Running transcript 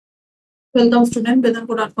Welcome student,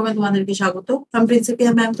 বেদান্ত.com এ তোমাদেরকে স্বাগত। আমি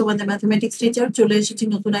প্রিন্সিপিয়া ম্যাম, তোমাদের ম্যাথমেটিক্স টিচার। চলে এসেছি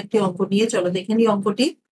নতুন একটি অঙ্ক নিয়ে। চলো দেখে নিই অঙ্কটি।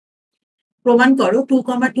 প্রমাণ করো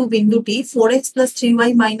 2,2 বিন্দুটি 4x + 3y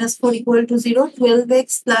 - 4 = 0, 12x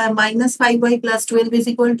 - 5y + 12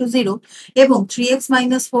 = 0 এবং 3x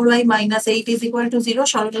 - 4y - 8 = 0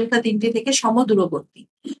 সরলরেখা তিনটি থেকে সমদূরবর্তী।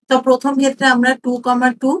 তো প্রথম ক্ষেত্রে আমরা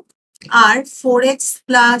 2,2 আর 4x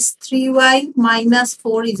 + 3y -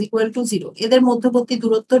 4 = 0 এদের মধ্যবর্তী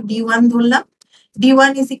দূরত্ব d1 ধরলাম।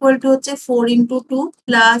 d1 হচ্ছে 4 × 2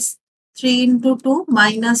 + 3 × 2 -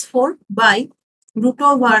 4 বাই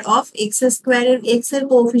 √of x² এর x এর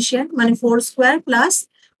কোএফিসিয়েন্ট মানে 4 স্কয়ার প্লাস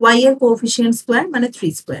y এর কোএফিসিয়েন্ট স্কয়ার মানে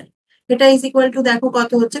 3 স্কয়ার। এটা দেখো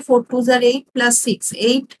কত হচ্ছে, 4 2 = 8 + 6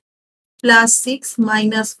 8 + 6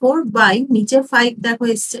 - 4 বাই নিচে 5 দেখো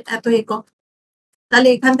এসছে এত একক। তাহলে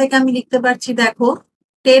এখান থেকে আমি লিখতে পারছি দেখো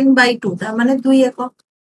 10/2 তার মানে 2 একক।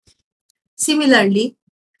 সিমিলারলি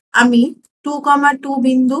আমি 2,2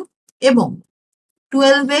 বিন্দু এবং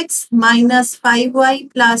 12x - 5y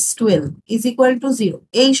 + 12 = 0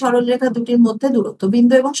 এই সরলরেখা দুটির মধ্যে দূরত্ব,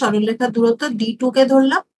 বিন্দু এবং সরলরেখার দূরত্ব d2 কে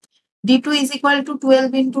ধরলাম। d2 = 12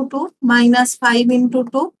 × 2 - 5 ×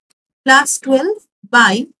 2 + 12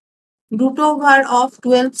 by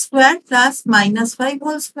 √12 square plus -5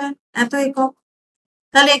 whole square এত একক।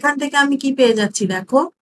 তাহলে এখান থেকে আমি কি পেয়ে যাচ্ছি দেখো,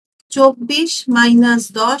 24 -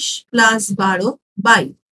 10 + 12 বাই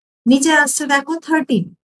নিচে আসছে দেখো 13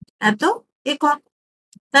 এত একক।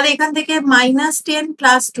 তাহলে এখান থেকে -10 +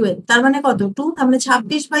 12 তার মানে কত, 2, তার মানে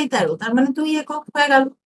 26/13 তার মানে 2 একক হয়ে গেল।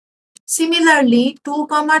 সিমিলারলি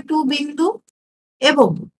 2,2 বিন্দু এবং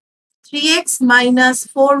 3x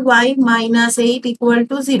 - 4y - 8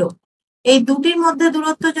 = 0 এই দুটির মধ্যে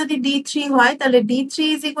দূরত্ব যদি d3 হয় তাহলে d3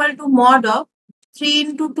 = mod of 3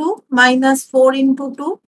 × 2 - 4 ×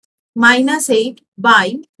 2 -8 by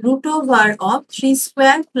 √of 3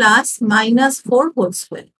 square plus -4 whole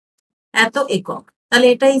square এত একক। তাহলে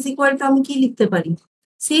এটা আমি কি লিখতে পারি,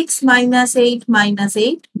 6 - 8 -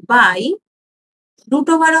 8 by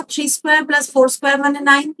 √of 3 square plus 4 square মানে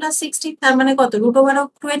 9 + 16 তার মানে কত, √of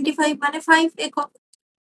 25 মানে 5 একক।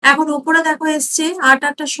 এখন উপরে দেখো এসছে 8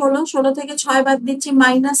 8 16, 16 থেকে 6 বাদ দিচ্ছি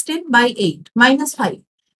 -10/8 -5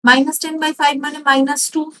 -10/5 মানে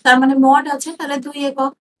 -2 তার মানে মড আছে তাহলে 2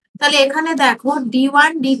 একক। তাহলে এখানে দেখো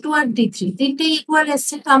d1 d2 আর d3 তিনটে ইকুয়াল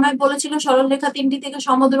এসছে। তো আমায় বলেছিল সরলরেখা তিনটি থেকে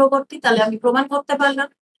সমদূরবর্তী, তাহলে আমি প্রমাণ করতে পারলাম।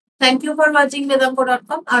 Thank you for watching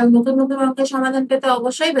বেদান্ত.com। আর নতুন নতুন অঙ্কের সমাধান পেতে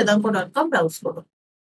অবশ্যই বেদান্ত.com ব্রাউজ করো।